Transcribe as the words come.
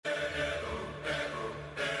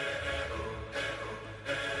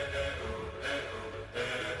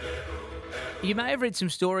You may have read some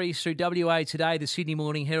stories through WA Today, the Sydney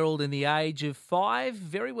Morning Herald and The Age of five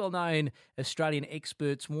very well-known Australian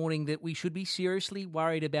experts warning that we should be seriously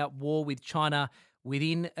worried about war with China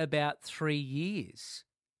within about 3 years.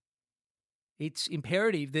 It's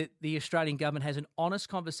imperative that the Australian government has an honest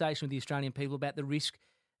conversation with the Australian people about the risk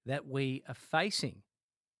that we are facing.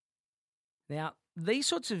 Now, these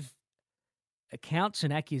sorts of accounts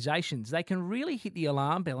and accusations, they can really hit the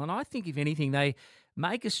alarm bell. And I think, if anything, they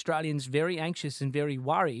make Australians very anxious and very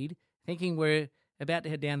worried, thinking we're about to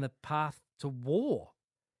head down the path to war.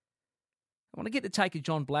 I want to get the take of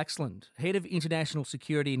John Blaxland, Head of International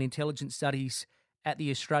Security and Intelligence Studies at the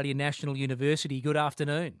Australian National University. Good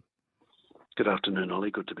afternoon. Good afternoon,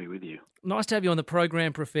 Ollie. Good to be with you. Nice to have you on the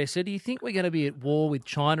program, Professor. Do you think we're going to be at war with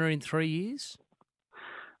China in 3 years?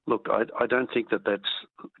 Look, I don't think that that's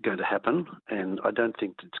going to happen, and I don't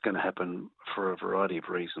think it's going to happen for a variety of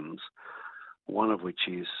reasons, one of which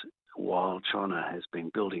is while China has been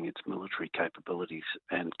building its military capabilities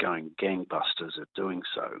and going gangbusters at doing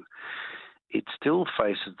so, it still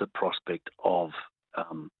faces the prospect of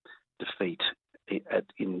defeat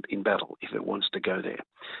in battle if it wants to go there.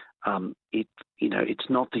 It's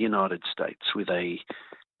not the United States with a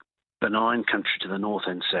benign country to the north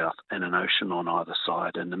and south and an ocean on either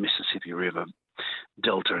side and the Mississippi River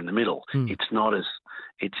Delta in the middle.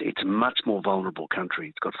 It's a much more vulnerable country.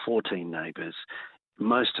 It's got 14 neighbours.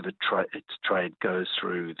 Most of its trade goes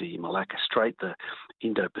through the Malacca Strait, the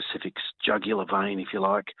Indo-Pacific's jugular vein, if you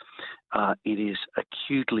like. It is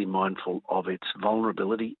acutely mindful of its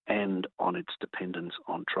vulnerability and on its dependence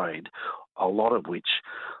on trade, a lot of which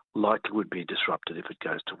likely would be disrupted if it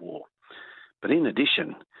goes to war. But in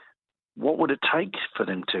addition, what would it take for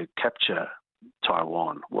them to capture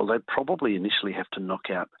Taiwan? Well, they'd probably initially have to knock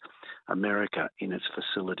out America in its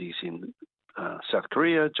facilities in South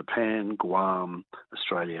Korea, Japan, Guam,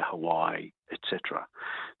 Australia, Hawaii, etc.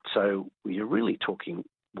 So you're really talking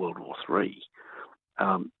World War III.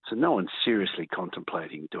 So no one's seriously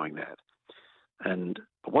contemplating doing that. And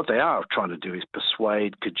what they are trying to do is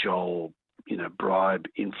persuade, cajole, bribe,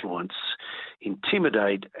 influence,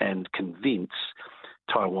 intimidate, and convince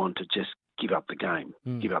Taiwan to just give up the game,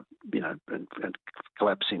 give up, and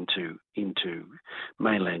collapse into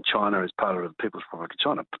mainland China as part of the People's Republic of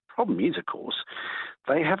China. The problem is, of course,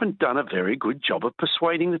 they haven't done a very good job of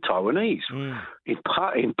persuading the Taiwanese,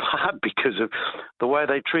 in part because of the way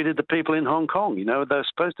they treated the people in Hong Kong. They're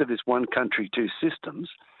supposed to have this one country, two systems.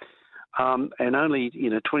 And only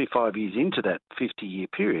 25 years into that 50-year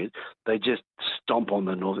period, they just stomp on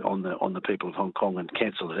the people of Hong Kong and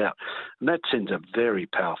cancel it out. And that sends a very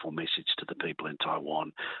powerful message to the people in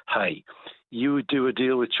Taiwan. Hey, you do a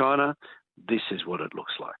deal with China, this is what it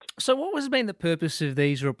looks like. So what has been the purpose of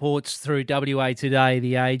these reports through WA Today,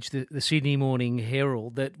 The Age, the Sydney Morning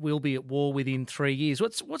Herald, that we'll be at war within 3 years?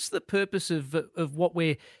 What's the purpose of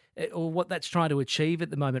what that's trying to achieve at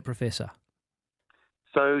the moment, Professor?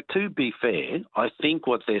 So to be fair, I think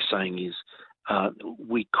what they're saying is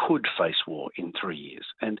we could face war in 3 years.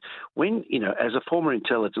 And when, as a former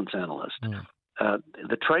intelligence analyst,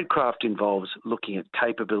 the tradecraft involves looking at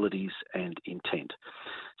capabilities and intent.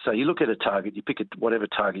 So you look at a target, you pick whatever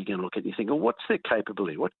target you're going to look at, and you think, well, what's their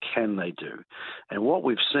capability? What can they do? And what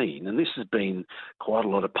we've seen, and this has been quite a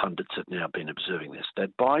lot of pundits have now been observing this,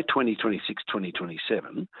 that by 2026,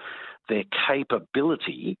 2027, their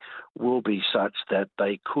capability will be such that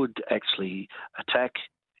they could actually attack,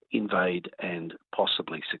 invade, and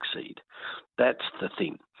possibly succeed. That's the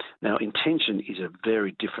thing. Now, intention is a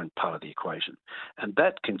very different part of the equation, and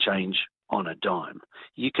that can change on a dime.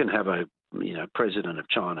 You can have a president of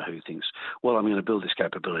China who thinks, well, I'm going to build this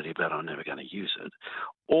capability, but I'm never going to use it.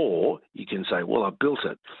 Or you can say, well, I built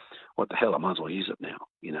it. What the hell? I might as well use it now,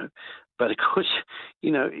 But of course,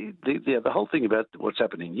 the whole thing about what's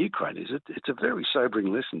happened in Ukraine is it's a very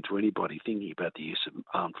sobering lesson to anybody thinking about the use of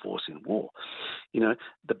armed force in war.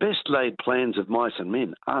 The best laid plans of mice and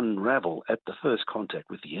men unravel at the first contact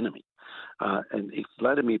with the enemy. And if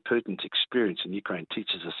Vladimir Putin's experience in Ukraine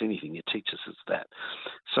teaches us anything, it teaches us that.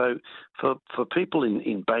 So for people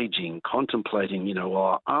in Beijing contemplating,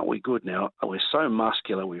 well, aren't we good now? We're so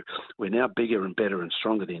muscular. We're now bigger and better and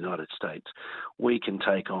stronger than the United States. We can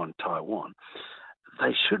take on Taiwan.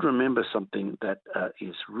 They should remember something that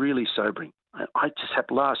is really sobering.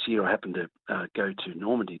 Last year I happened to go to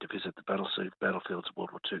Normandy to visit the battlefields of World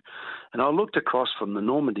War II. And I looked across from the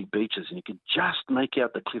Normandy beaches and you could just make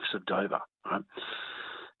out the cliffs of Dover, right?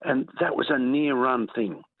 And that was a near-run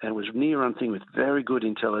thing. And it was a near-run thing with very good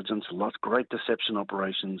intelligence, great deception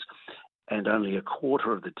operations, and only a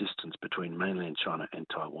quarter of the distance between mainland China and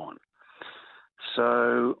Taiwan.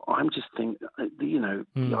 So I'm just thinking,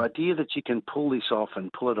 the idea that you can pull this off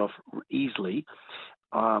and pull it off easily,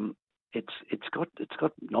 it's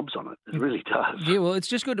got knobs on it. It really does. Yeah, well, it's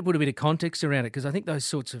just good to put a bit of context around it, because I think those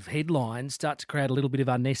sorts of headlines start to create a little bit of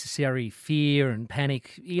unnecessary fear and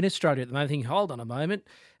panic in Australia at the moment. Thinking, hold on a moment,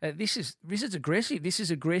 this is aggressive. This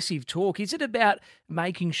is aggressive talk. Is it about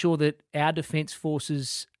making sure that our defence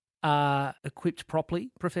forces are equipped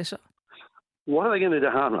properly, Professor? What are they going to do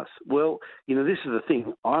to harm us? Well, this is the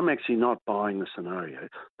thing. I'm actually not buying the scenario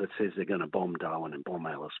that says they're going to bomb Darwin and bomb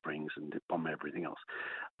Alice Springs and bomb everything else.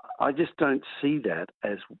 I just don't see that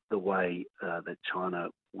as the way that China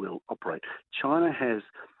will operate. China has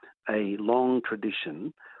a long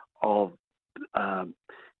tradition of,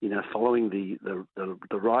 following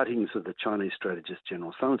the writings of the Chinese strategist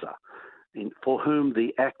General Sun Tzu, for whom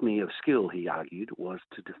the acme of skill, he argued, was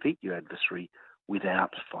to defeat your adversary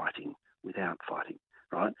without fighting,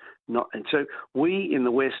 right? And so we in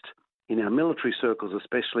the West, in our military circles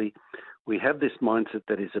especially, we have this mindset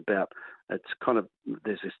that is about,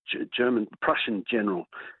 there's this Prussian general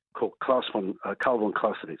called Karl von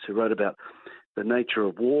Clausewitz, who wrote about the nature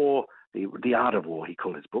of war, the art of war, he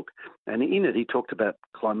called his book. And in it, he talked about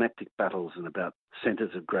climactic battles and about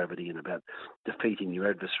centers of gravity and about defeating your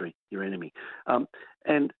adversary, your enemy.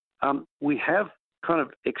 We have kind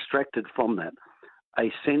of extracted from that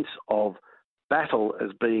a sense of battle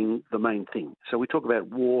as being the main thing. So we talk about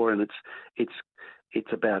war, and it's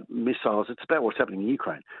about missiles. It's about what's happening in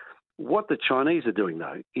Ukraine. What the Chinese are doing,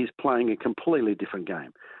 though, is playing a completely different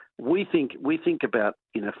game. We think about,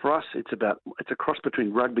 for us, it's a cross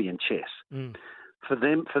between rugby and chess. Mm. For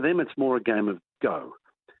them, it's more a game of Go.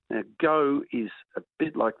 Now, Go is a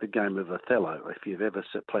bit like the game of Othello, if you've ever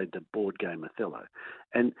played the board game Othello.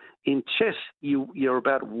 And in chess, you're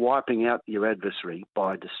about wiping out your adversary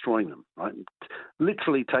by destroying them, right?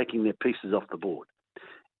 Literally taking their pieces off the board.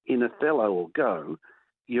 In Othello or Go,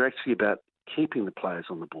 you're actually about keeping the players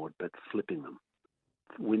on the board, but flipping them,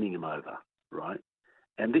 winning them over, right?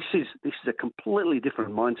 And this is a completely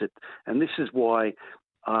different mindset, and this is why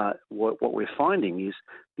what we're finding is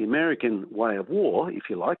the American way of war, if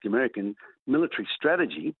you like, the American military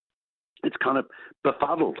strategy, it's kind of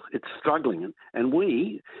befuddled, it's struggling. And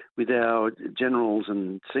we, with our generals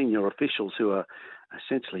and senior officials who are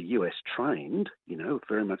essentially US trained,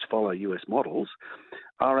 very much follow US models,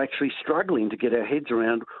 are actually struggling to get our heads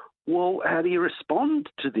around, well, how do you respond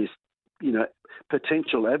to this,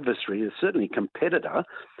 potential adversary, certainly competitor,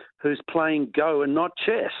 who's playing Go and not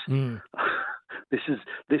chess? Mm. This is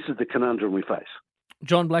the conundrum we face.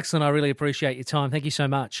 John Blaxland, I really appreciate your time. Thank you so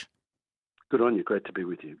much. Good on you. Great to be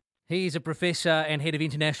with you. He's a professor and head of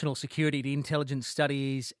international security and intelligence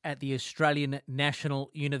studies at the Australian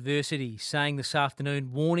National University, saying this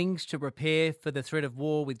afternoon warnings to prepare for the threat of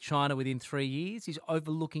war with China within 3 years is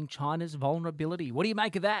overlooking China's vulnerability. What do you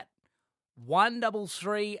make of that?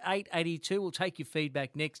 133 882. We'll take your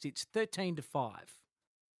feedback next. It's 13 to 5.